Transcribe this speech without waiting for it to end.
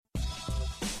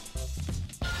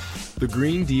The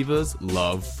Green Divas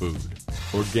love food.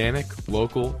 Organic,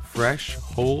 local, fresh,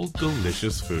 whole,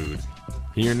 delicious food.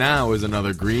 Here now is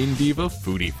another Green Diva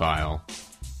Foodie-Phile.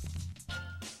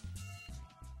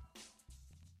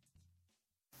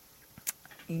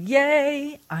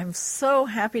 Yay! I'm so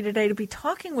happy today to be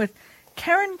talking with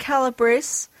Karyn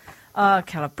Calabrese.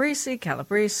 Calabrese.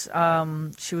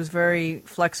 She was very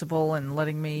flexible in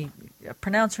letting me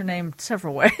pronounce her name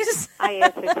several ways. I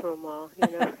answer to them all,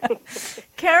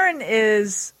 Karyn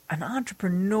is an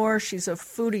entrepreneur. She's a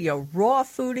foodie, a raw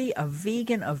foodie, a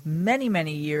vegan of many,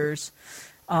 many years.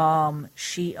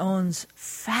 She owns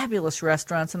fabulous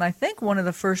restaurants, and I think one of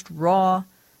the first raw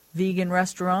vegan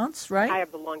restaurants, right? I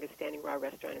have the longest-standing raw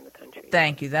restaurant in the country.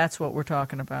 Thank you. That's what we're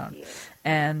talking about. Yeah.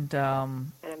 And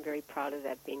I'm very proud of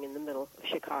that, being in the middle of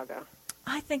Chicago.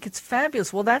 I think it's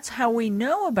fabulous. Well, that's how we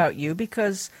know about you,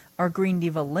 because our Green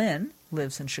Diva Lynn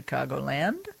lives in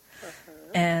Chicagoland,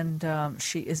 and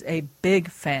she is a big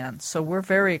fan. So we're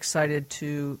very excited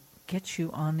to get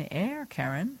you on the air,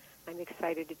 Karyn. I'm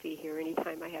excited to be here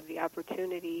anytime I have the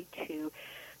opportunity to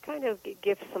kind of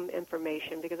give some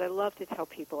information, because I love to tell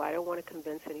people I don't want to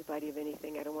convince anybody of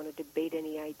anything. I don't want to debate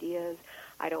any ideas.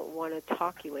 I don't want to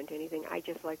talk you into anything. I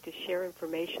just like to share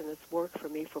information that's worked for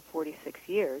me for 46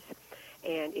 years.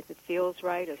 And if it feels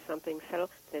right or something settled,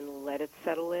 then let it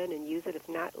settle in and use it. If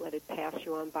not, let it pass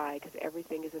you on by, because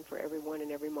everything isn't for everyone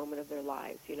in every moment of their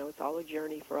lives. It's all a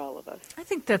journey for all of us. I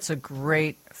think that's a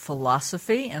great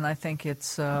philosophy, and I think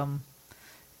it's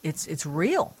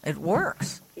real. It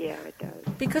works. Yeah, it does.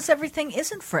 Because everything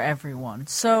isn't for everyone.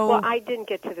 So, well, I didn't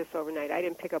get to this overnight. I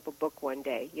didn't pick up a book one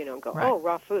day, and go, right. Oh,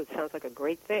 raw food sounds like a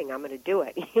great thing. I'm going to do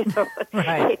it.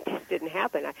 Right. It just didn't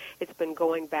happen. It's been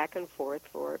going back and forth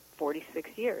for 46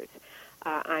 years.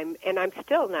 I'm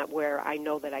still not where I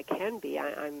know that I can be.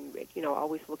 I'm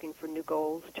always looking for new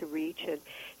goals to reach, and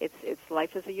it's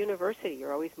life as a university.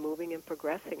 You're always moving and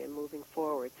progressing and moving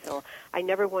forward. So I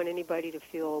never want anybody to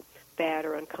feel bad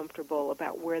or uncomfortable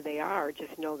about where they are.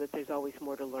 Just know that there's always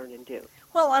more to learn and do.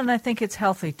 Well, and I think it's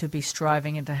healthy to be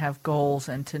striving and to have goals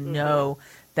and to know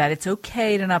that it's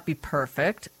okay to not be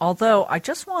perfect. Although I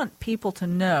just want people to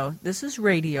know, this is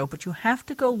radio, but you have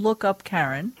to go look up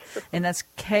Karyn, and that's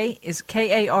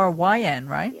Karyn,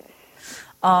 right?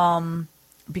 Yes.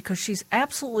 Because she's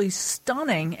absolutely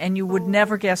stunning, and you would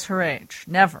never guess her age.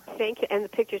 Never. Thank you. And the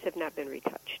pictures have not been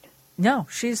retouched. No,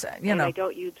 she's, And I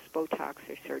don't use Botox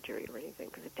or surgery or anything,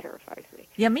 because it terrifies me.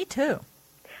 Yeah, me too.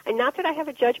 And not that I have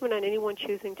a judgment on anyone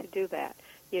choosing to do that,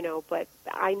 but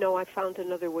I know I found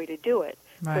another way to do it.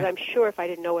 Because I'm sure if I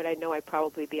didn't know what I know, I'd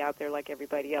probably be out there like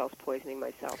everybody else, poisoning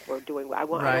myself or doing. I don't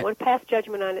want to pass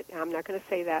judgment on it. I'm not going to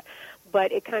say that,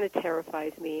 but it kind of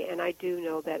terrifies me, and I do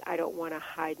know that I don't want to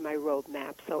hide my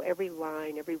roadmap. So every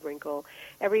line, every wrinkle,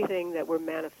 everything that we're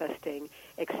manifesting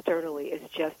externally is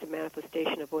just a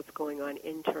manifestation of what's going on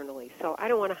internally. So I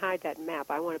don't want to hide that map.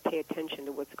 I want to pay attention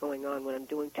to what's going on when I'm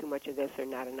doing too much of this or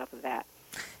not enough of that.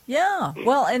 Yeah,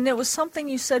 well, and it was something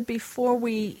you said before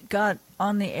we got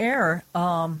on the air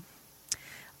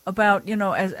about,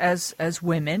 as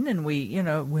women, and we,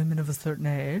 women of a certain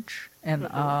age, and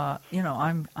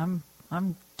I'm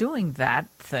doing that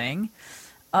thing,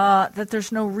 that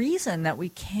there's no reason that we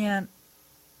can't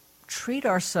treat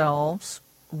ourselves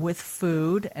with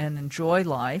food and enjoy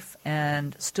life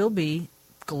and still be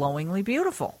glowingly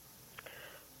beautiful.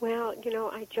 Well,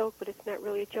 I joke, but it's not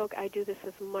really a joke. I do this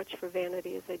as much for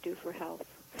vanity as I do for health.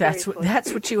 That's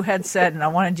what you had said, and I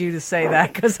wanted you to say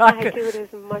that, because I do it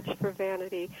as much for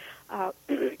vanity,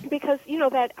 because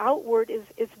that outward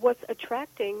is what's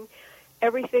attracting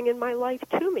everything in my life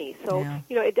to me. So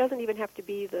it doesn't even have to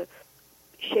be the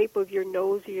shape of your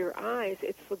nose or your eyes.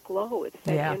 It's the glow. It's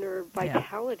that inner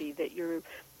vitality that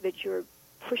you're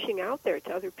pushing out there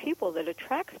to other people that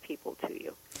attracts people to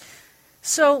you.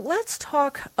 So let's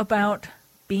talk about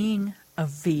being a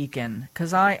vegan,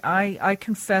 because I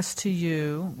confess to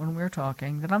you when we were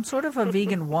talking that I'm sort of a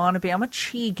vegan wannabe. I'm a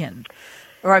chegan,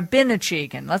 or I've been a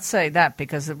chegan. Let's say that,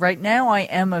 because right now I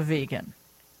am a vegan.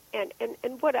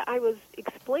 And what I was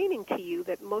explaining to you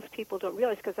that most people don't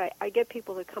realize, because I get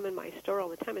people that come in my store all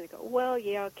the time and they go, well,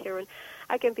 yeah, Karyn,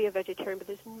 I can be a vegetarian, but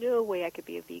there's no way I could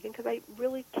be a vegan because I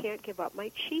really can't give up my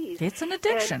cheese. It's an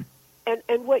addiction.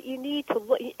 And what you need to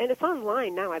look, and it's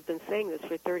online now. I've been saying this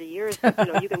for 30 years.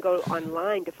 But, you can go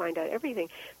online to find out everything.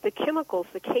 The chemicals,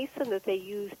 the casein that they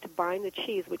use to bind the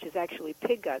cheese, which is actually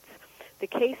pig guts, the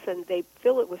case and they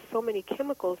fill it with so many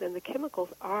chemicals, and the chemicals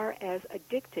are as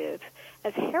addictive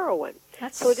as heroin.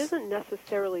 So it isn't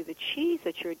necessarily the cheese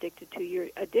that you're addicted to. You're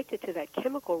addicted to that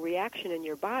chemical reaction in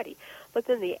your body. But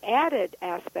then the added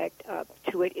aspect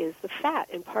to it is the fat,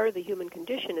 and part of the human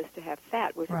condition is to have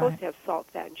fat. We're supposed to have salt,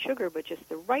 fat, and sugar, but just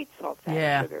the right salt, fat,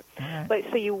 and sugar. Right. But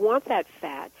so you want that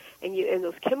fat, and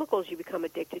those chemicals you become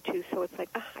addicted to. So it's like,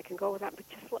 I can go without, but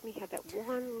just let me have that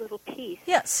one little piece.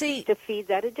 Yeah, see, to feed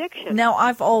that addiction. Now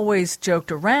I've always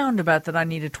joked around about that I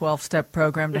need a 12-step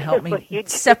program to help me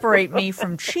separate me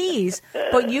from cheese.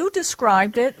 But you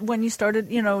described it when you started,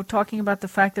 talking about the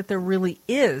fact that there really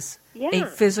is a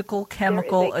physical,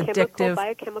 chemical, addictive,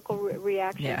 biochemical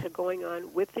reaction to going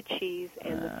on with the cheese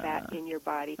and the fat in your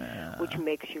body, which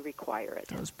makes you require it.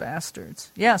 Those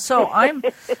bastards. Yeah, so I'm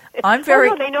very.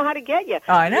 Oh, no, they know how to get you.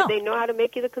 I know. They know how to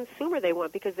make you the consumer they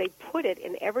want because they put it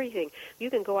in everything. You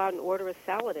can go out and order a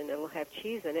salad and it'll have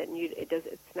cheese in it, and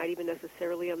it's not even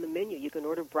necessarily on the menu. You can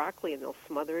order broccoli and they'll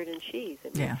smother it in cheese.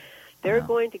 And they're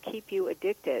going to keep you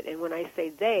addicted. And when I say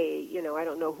they, I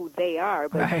don't know who they are,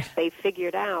 but they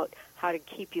figured out how to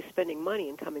keep you spending money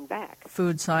and coming back.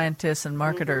 Food scientists and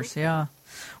marketers,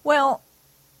 Well,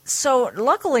 so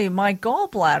luckily my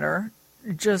gallbladder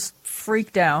just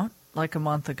freaked out like a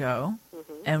month ago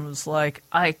and was like,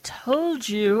 I told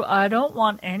you I don't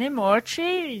want any more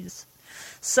cheese.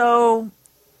 So,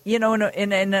 in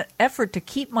an effort to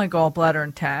keep my gallbladder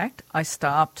intact, I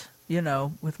stopped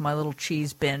with my little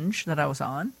cheese binge that I was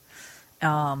on.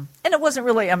 And it wasn't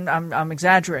really, I'm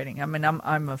exaggerating. I mean,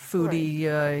 I'm a foodie.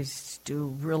 I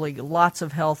do really lots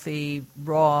of healthy,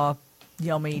 raw,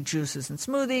 yummy juices and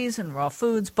smoothies and raw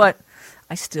foods, but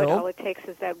I still... But all it takes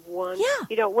is that one...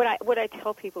 Yeah. What I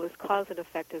tell people is cause and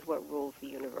effect is what rules the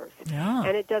universe. Yeah.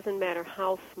 And it doesn't matter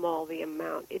how small the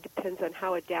amount. It depends on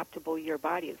how adaptable your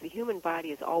body is. The human body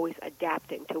is always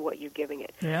adapting to what you're giving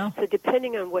it. Yeah. So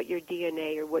depending on what your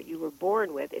DNA or what you were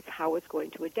born with, it's how it's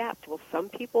going to adapt. Well, some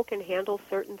people can handle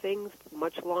certain things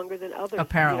much longer than others.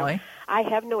 Apparently. I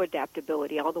have no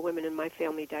adaptability. All the women in my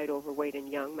family died overweight and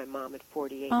young. My mom at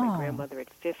 48, my grandmother at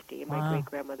 50, and my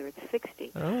great-grandmother at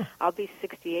 60. Oh. I'll be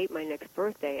 68 my next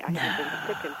birthday. I haven't been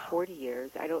sick in 40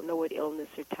 years. I don't know what illness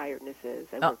or tiredness is.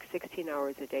 I work 16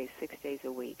 hours a day, 6 days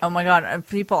a week. Oh, my God.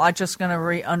 People, I'm just going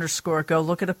to underscore, go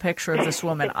look at a picture of this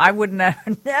woman. I would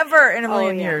never in a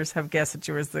million years have guessed that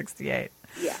you were 68.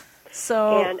 Yeah.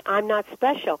 So, and I'm not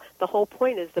special. The whole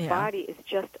point is the body is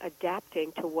just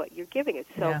adapting to what you're giving it.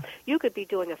 So you could be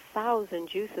doing 1,000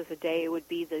 juices a day. It would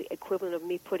be the equivalent of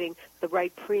me putting the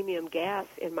right premium gas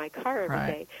in my car every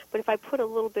day. But if I put a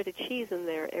little bit of cheese in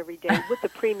there every day with the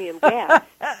premium gas,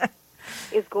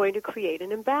 is going to create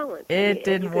an imbalance. It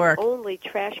didn't work. You can only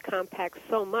trash compact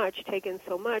so much, take in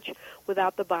so much,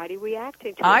 without the body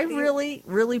reacting to it. I really,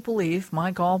 really believe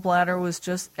my gallbladder was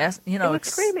just,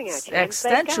 screaming at you,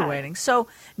 accentuating. So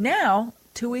now,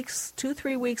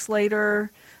 3 weeks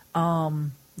later,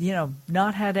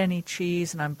 not had any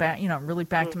cheese, and I'm back. I'm really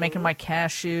back to making my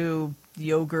cashew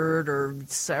yogurt or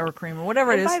sour cream or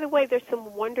whatever it is. By the way, there's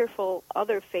some wonderful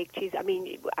other fake cheese. I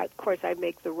mean, of course, I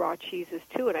make the raw cheeses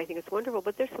too, and I think it's wonderful.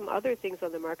 But there's some other things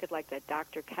on the market like that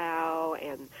Dr. Cow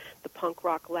and the Punk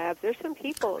Rock Labs. There's some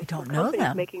people, some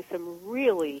companies making some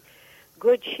really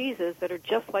good cheeses that are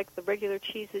just like the regular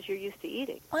cheeses you're used to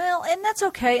eating. Well, and that's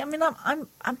okay. I mean,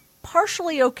 I'm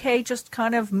partially okay, just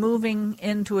kind of moving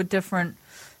into a different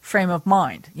frame of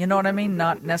mind. You know what I mean?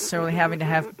 Not necessarily having to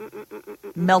have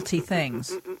melty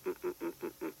things.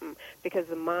 Because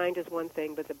the mind is one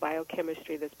thing, but the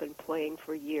biochemistry that's been playing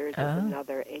for years is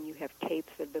another, and you have tapes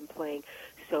that have been playing.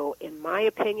 So in my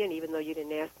opinion, even though you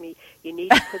didn't ask me, you need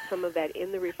to put some of that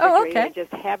in the refrigerator and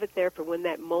just have it there for when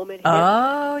that moment hits.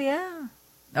 Oh, yeah.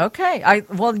 Okay.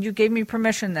 Well, you gave me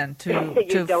permission then to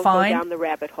you don't find... go down the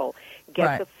rabbit hole.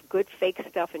 Get the good fake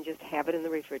stuff and just have it in the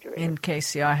refrigerator. In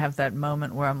case, I have that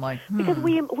moment where I'm like, Because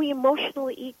we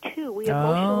emotionally eat, too. We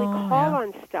emotionally call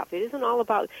on stuff. It isn't all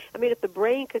about... I mean, if the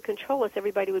brain could control us,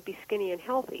 everybody would be skinny and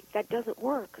healthy. That doesn't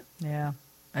work. Yeah.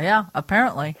 Yeah,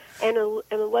 apparently. And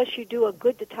unless you do a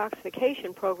good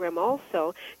detoxification program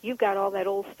also, you've got all that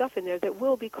old stuff in there that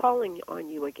will be calling on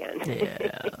you again.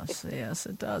 Yes,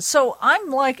 it does. So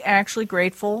I'm actually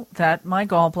grateful that my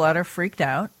gallbladder freaked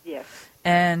out. Yes.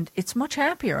 And it's much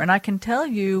happier. And I can tell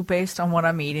you, based on what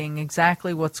I'm eating,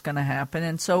 exactly what's going to happen.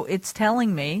 And so it's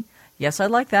telling me, yes, I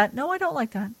like that. No, I don't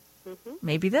like that. Mm-hmm.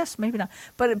 Maybe this, maybe not.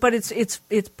 But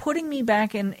it's putting me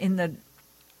back in the,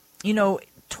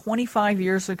 25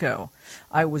 years ago,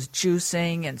 I was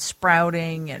juicing and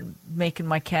sprouting and making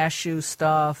my cashew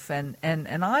stuff. And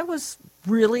I was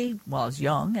really, I was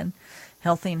young.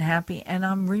 healthy and happy, and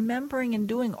I'm remembering and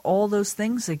doing all those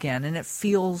things again, and it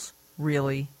feels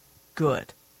really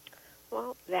good.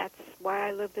 Well, that's why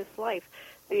I live this life.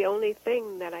 The only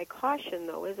thing that I caution,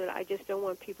 though, is that I just don't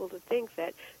want people to think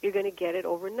that you're going to get it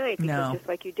overnight. Because just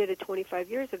like you did it 25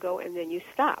 years ago, and then you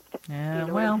stopped. Yeah, you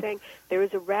know what I'm saying? There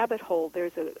is a rabbit hole.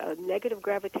 There's a negative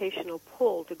gravitational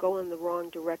pull to go in the wrong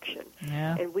direction.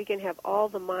 Yeah. And we can have all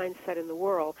the mindset in the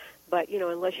world, but,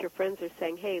 unless your friends are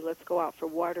saying, hey, let's go out for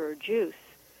water or juice,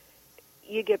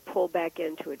 you get pulled back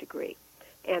in to a degree.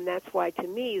 And that's why, to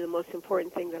me, the most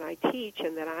important thing that I teach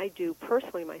and that I do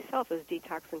personally myself is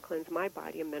detox and cleanse my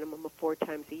body a minimum of 4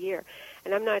 times a year.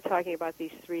 And I'm not talking about these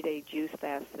 3-day juice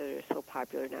fasts that are so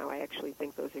popular now. I actually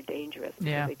think those are dangerous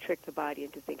because they trick the body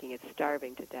into thinking it's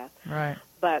starving to death. Right.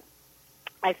 But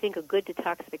I think a good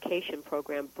detoxification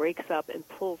program breaks up and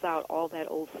pulls out all that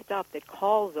old stuff that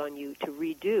calls on you to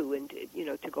redo and,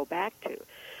 to go back to.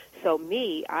 So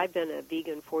I've been a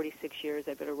vegan 46 years.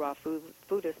 I've been a raw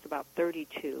foodist about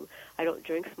 32. I don't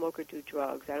drink, smoke, or do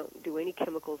drugs. I don't do any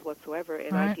chemicals whatsoever,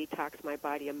 and I detox my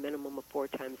body a minimum of 4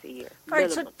 times a year. All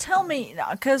right, so tell me,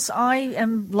 because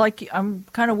I'm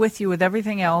kind of with you with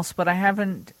everything else, but I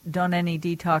haven't done any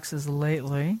detoxes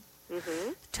lately.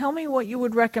 Mm-hmm. Tell me what you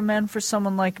would recommend for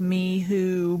someone like me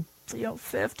who,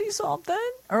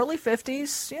 50-something, early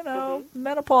 50s,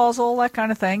 menopause, all that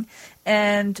kind of thing,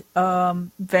 and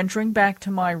venturing back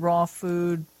to my raw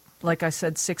food, like I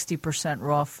said, 60%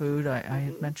 raw food I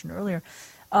had mentioned earlier.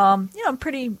 I'm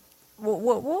pretty,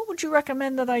 what would you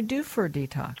recommend that I do for a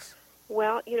detox?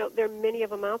 Well, there are many of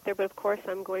them out there, but of course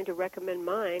I'm going to recommend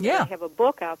mine. Yeah. I have a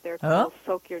book out there called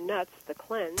Soak Your Nuts, The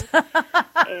Cleanse.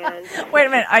 And wait a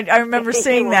minute, I remember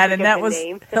seeing that, and that was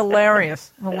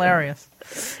hilarious. Hilarious.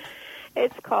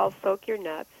 It's called Soak Your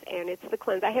Nuts, and it's the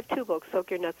cleanse. I have 2 books,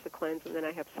 Soak Your Nuts, The Cleanse, and then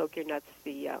I have Soak Your Nuts,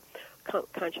 the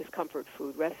Conscious Comfort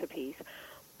Food Recipes.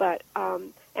 But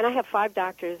and I have 5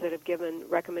 doctors that have given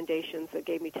recommendations that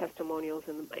gave me testimonials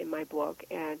in my book,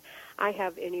 and I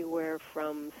have anywhere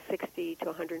from 60 to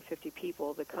 150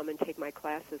 people that come and take my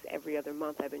classes every other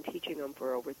month. I've been teaching them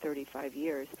for over 35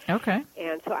 years. Okay.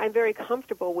 And so I'm very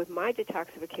comfortable with my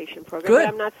detoxification program. Good. But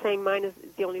I'm not saying mine is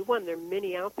the only one. There are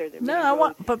many out there.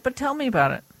 But tell me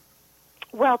about it.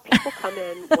 Well, people come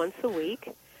in once a week.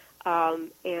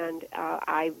 And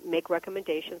I make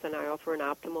recommendations, and I offer an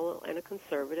optimal and a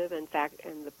conservative. And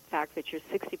the fact that you're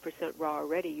 60% raw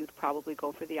already, you'd probably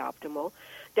go for the optimal.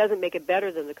 Doesn't make it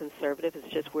better than the conservative.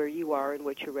 It's just where you are and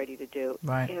what you're ready to do.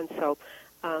 Right. And so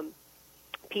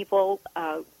people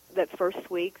that first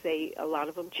week, a lot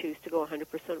of them choose to go 100%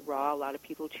 raw. A lot of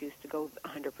people choose to go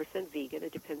 100% vegan.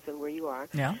 It depends on where you are.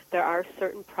 Yeah. There are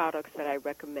certain products that I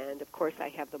recommend. Of course, I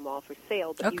have them all for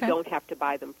sale, but you don't have to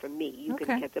buy them from me. You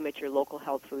can get them at your local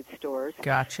health food stores.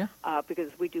 Gotcha.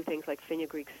 Because we do things like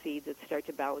fenugreek seeds that start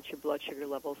to balance your blood sugar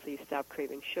levels so you stop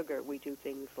craving sugar. We do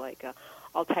things like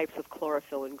all types of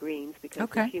chlorophyll in greens because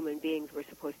as human beings, we're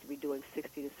supposed to be doing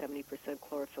 60 to 70%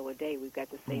 chlorophyll a day. We've got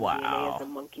the same DNA as a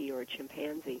monkey or a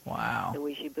chimpanzee. Wow. And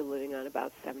we should be living on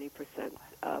about 70%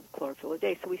 of chlorophyll a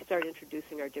day. So we start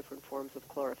introducing our different forms of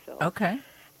chlorophyll. Okay.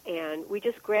 And we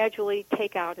just gradually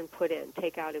take out and put in.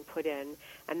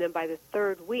 And then by the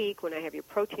 3rd week, when I have your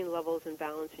protein levels in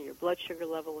balance and your blood sugar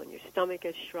level and your stomach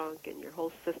is shrunk and your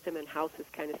whole system and house is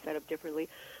kind of set up differently,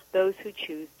 those who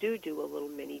choose do a little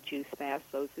mini juice fast.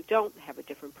 Those who don't have a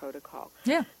different protocol.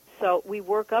 Yeah. So we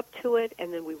work up to it,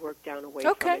 and then we work down away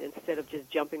from it instead of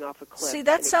just jumping off a cliff. See,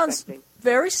 that sounds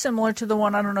very similar to the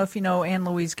one, I don't know if you know Ann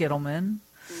Louise Gittleman.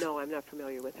 No, I'm not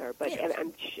familiar with her, but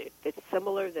I'm sure if it's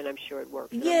similar, then I'm sure it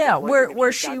works. Yeah,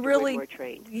 where she really,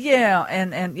 trained. Yeah,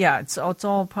 and it's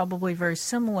all probably very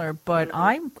similar. But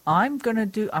I'm gonna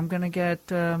get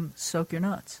Soak Your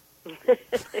Nuts.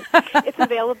 It's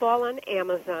available on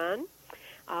Amazon.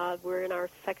 We're in our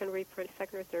second or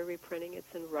third reprinting.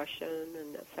 It's in Russian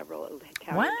and several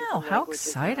Italian. Wow, how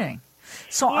exciting!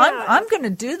 So I'm going to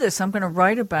do this. I'm going to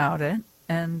write about it,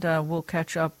 and we'll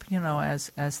catch up,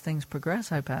 as things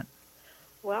progress, I bet.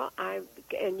 Well,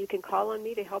 and you can call on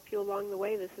me to help you along the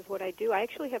way. This is what I do. I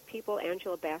actually have people.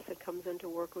 Angela Bassett comes in to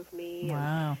work with me.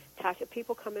 Wow. And Tasha,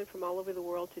 people come in from all over the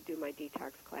world to do my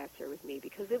detox class here with me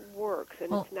because it works.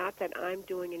 And it's not that I'm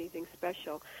doing anything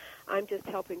special. I'm just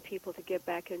helping people to get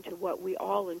back into what we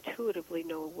all intuitively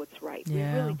know what's right.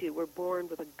 Yeah. We really do. We're born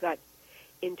with a gut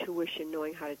intuition,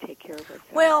 knowing how to take care of ourselves.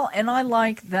 Well, and I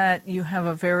like that you have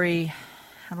a very,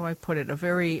 how do I put it, a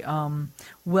very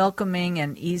welcoming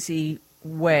and easy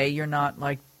way. You're not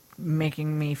like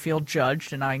making me feel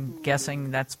judged, and I'm guessing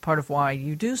that's part of why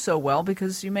you do so well,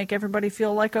 because you make everybody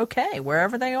feel like okay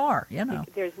wherever they are.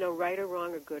 There's no right or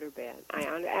wrong or good or bad.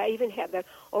 I even have that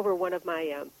over one of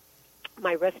my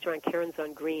my restaurant, Karyn's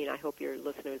on Green, I hope your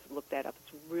listeners look that up.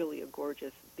 It's really a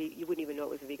gorgeous, you wouldn't even know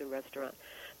it was a vegan restaurant.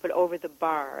 But over the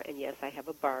bar, and yes, I have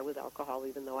a bar with alcohol,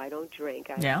 even though I don't drink.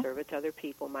 I serve it to other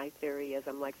people. My theory is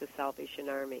I'm like the Salvation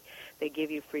Army. They give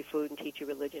you free food and teach you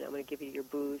religion. I'm going to give you your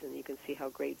booze, and you can see how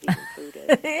great vegan food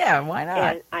is. Yeah, why not?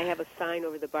 And I have a sign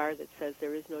over the bar that says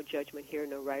there is no judgment here,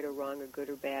 no right or wrong or good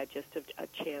or bad, just a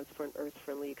chance for an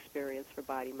earth-friendly experience for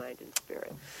body, mind, and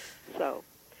spirit. So,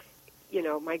 you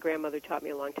know, my grandmother taught me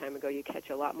a long time ago, you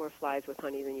catch a lot more flies with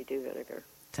honey than you do vinegar.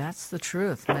 That's the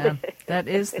truth, man. That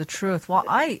is the truth. Well,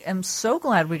 I am so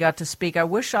glad we got to speak. I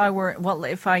wish I were, well,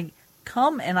 if I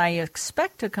come, and I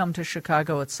expect to come to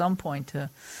Chicago at some point to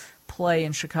play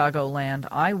in Chicagoland,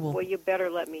 I will. Well, you better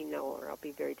let me know or I'll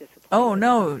be very disappointed. Oh,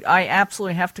 no, I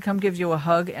absolutely have to come give you a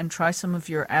hug and try some of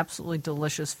your absolutely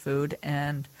delicious food.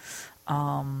 And,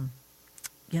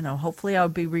 you know, hopefully I'll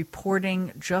be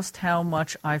reporting just how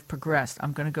much I've progressed.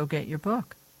 I'm going to go get your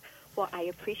book. Well, I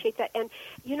appreciate that. And,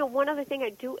 you know, one other thing I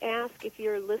do ask if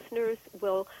your listeners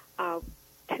will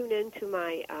tune in to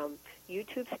my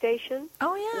YouTube station.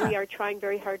 Oh, yeah. We are trying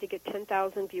very hard to get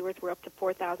 10,000 viewers. We're up to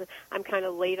 4,000. I'm kind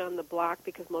of late on the block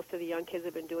because most of the young kids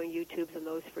have been doing YouTubes and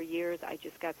those for years. I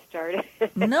just got started.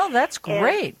 No, that's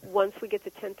great. And once we get to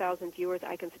 10,000 viewers,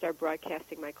 I can start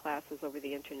broadcasting my classes over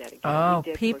the Internet again. Oh, we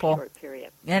did people. For a short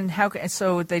period. And how?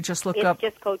 So they just look up.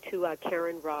 Just go to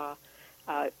Karyn Raw.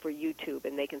 For YouTube,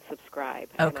 and they can subscribe.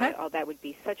 Okay. And that would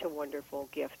be such a wonderful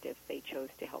gift if they chose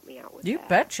to help me out with You that.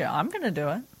 betcha. I'm going to do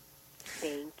it.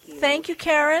 Thank you. Thank you,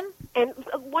 Karyn. And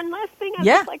one last thing, I'd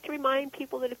just like to remind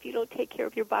people that if you don't take care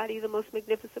of your body, the most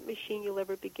magnificent machine you'll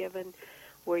ever be given,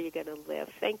 where you're going to live.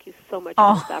 Thank you so much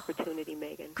for this opportunity,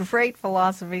 Megan. Great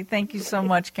philosophy. Thank you so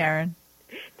much, Karyn.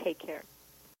 Take care.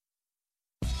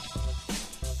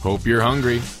 Hope you're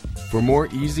hungry. For more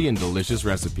easy and delicious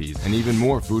recipes and even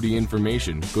more foodie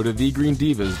information, go to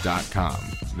thegreendivas.com.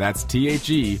 That's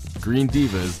THE,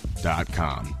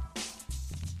 greendivas.com.